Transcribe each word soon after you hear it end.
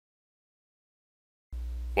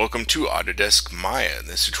Welcome to Autodesk Maya. In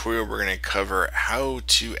this tutorial we're going to cover how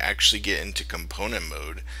to actually get into component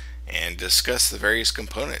mode and discuss the various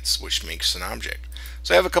components which makes an object.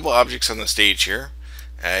 So I have a couple objects on the stage here,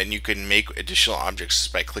 and you can make additional objects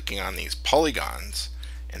by clicking on these polygons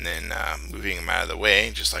and then moving them out of the way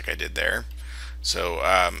just like I did there. So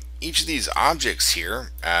each of these objects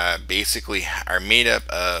here basically are made up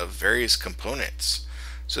of various components.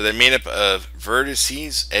 So they're made up of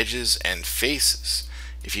vertices, edges, and faces.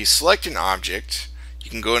 If you select an object,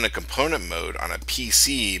 you can go into component mode on a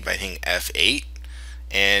PC by hitting F8,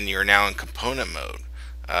 and you're now in component mode.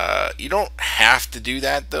 You don't have to do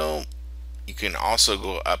that though. You can also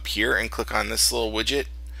go up here and click on this little widget,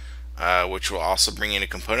 which will also bring you into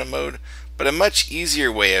component mode. But a much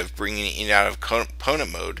easier way of bringing it in out of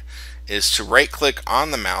component mode is to right click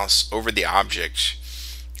on the mouse over the object,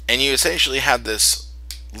 and you essentially have this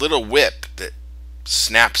little whip that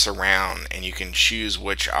snaps around and you can choose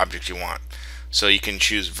which object you want. So you can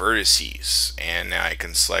choose vertices, and now I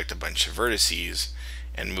can select a bunch of vertices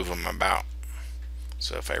and move them about.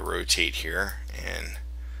 So if I rotate here and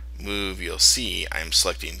move, you'll see I'm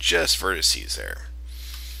selecting just vertices there.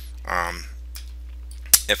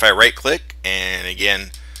 If I right click and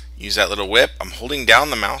again use that little whip, I'm holding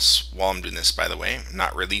down the mouse while I'm doing this, by the way. I'm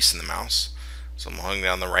not releasing the mouse. So I'm holding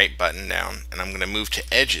down the right button down, and I'm going to move to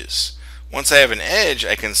edges. Once I have an edge,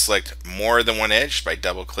 I can select more than one edge by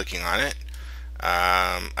double clicking on it.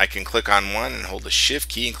 I can click on one and hold the shift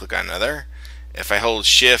key and click on another. If I hold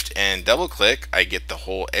shift and double click, I get the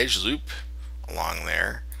whole edge loop along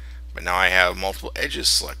there. But now I have multiple edges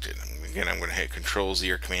selected. Again, I'm going to hit Control Z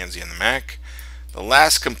or Command Z on the Mac. The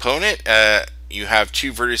last component, you have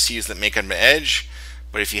two vertices that make up an edge,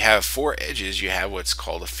 but if you have four edges, you have what's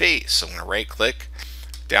called a face. So I'm going to right click.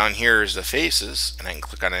 Down here is the faces, and I can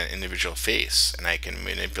click on an individual face, and I can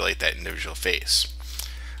manipulate that individual face.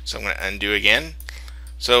 So I'm going to undo again.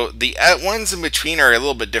 So the ones in between are a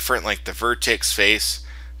little bit different, like the vertex face.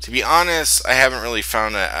 To be honest, I haven't really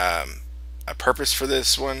found a purpose for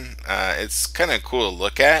this one. It's kind of cool to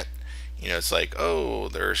look at. You know, it's like, oh,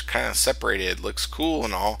 they're kind of separated, looks cool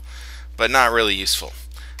and all, but not really useful.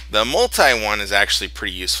 The multi one is actually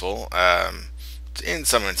pretty useful. In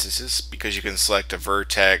some instances, because you can select a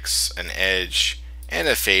vertex, an edge, and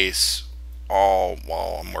a face all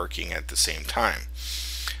while I'm working at the same time.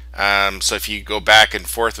 So if you go back and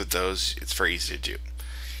forth with those, it's very easy to do.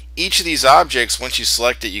 Each of these objects, once you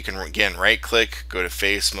select it, you can again right click, go to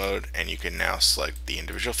face mode, and you can now select the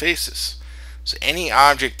individual faces. So any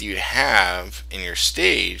object that you have in your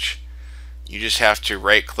stage, you just have to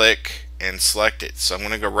right click and select it. So I'm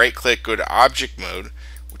going to go right click, go to object mode,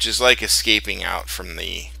 which is like escaping out from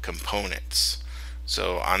the components.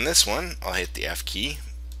 So on this one, I'll hit the F key,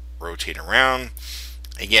 rotate around.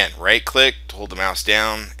 Again, right click to hold the mouse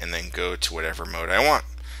down, and then go to whatever mode I want.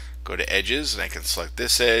 Go to edges, and I can select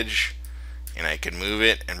this edge, and I can move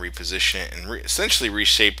it and reposition it, and essentially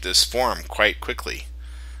reshape this form quite quickly.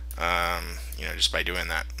 You know, just by doing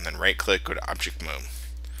that. And then right click, go to object mode.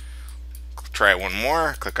 Try it one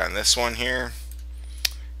more, click on this one here,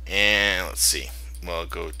 and let's see. We'll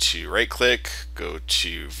go to right click, go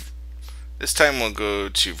to, this time we'll go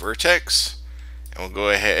to vertex, and we'll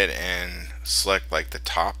go ahead and select like the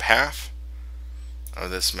top half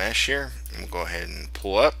of this mesh here, and we'll go ahead and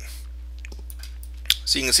pull up.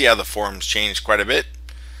 So you can see how the form's changed quite a bit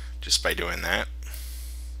just by doing that.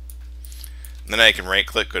 And then I can right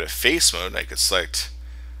click, go to face mode. I could select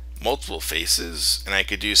multiple faces, and I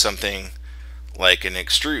could do something like an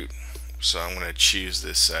extrude. So I'm going to choose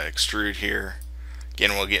this extrude here.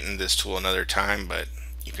 Again, we'll get into this tool another time, but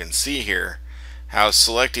you can see here how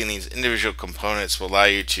selecting these individual components will allow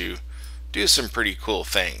you to do some pretty cool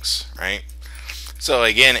things, right? So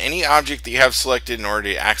again, any object that you have selected, in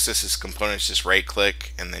order to access this components, just right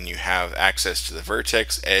click, and then you have access to the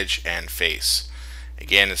vertex, edge, and face.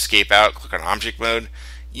 Again, escape out, click on object mode.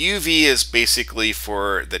 UV is basically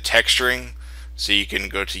for the texturing, so you can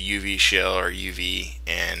go to UV shell or UV,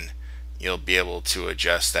 and you'll be able to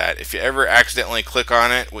adjust that. If you ever accidentally click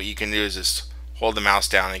on it, what you can do is just hold the mouse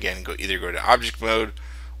down again and either go to object mode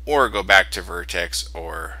or go back to vertex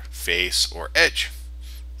or face or edge.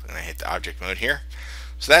 I'm going to hit the object mode here.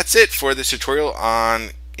 So that's it for this tutorial on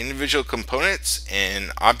individual components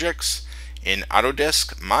and objects in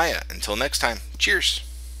Autodesk Maya. Until next time, cheers.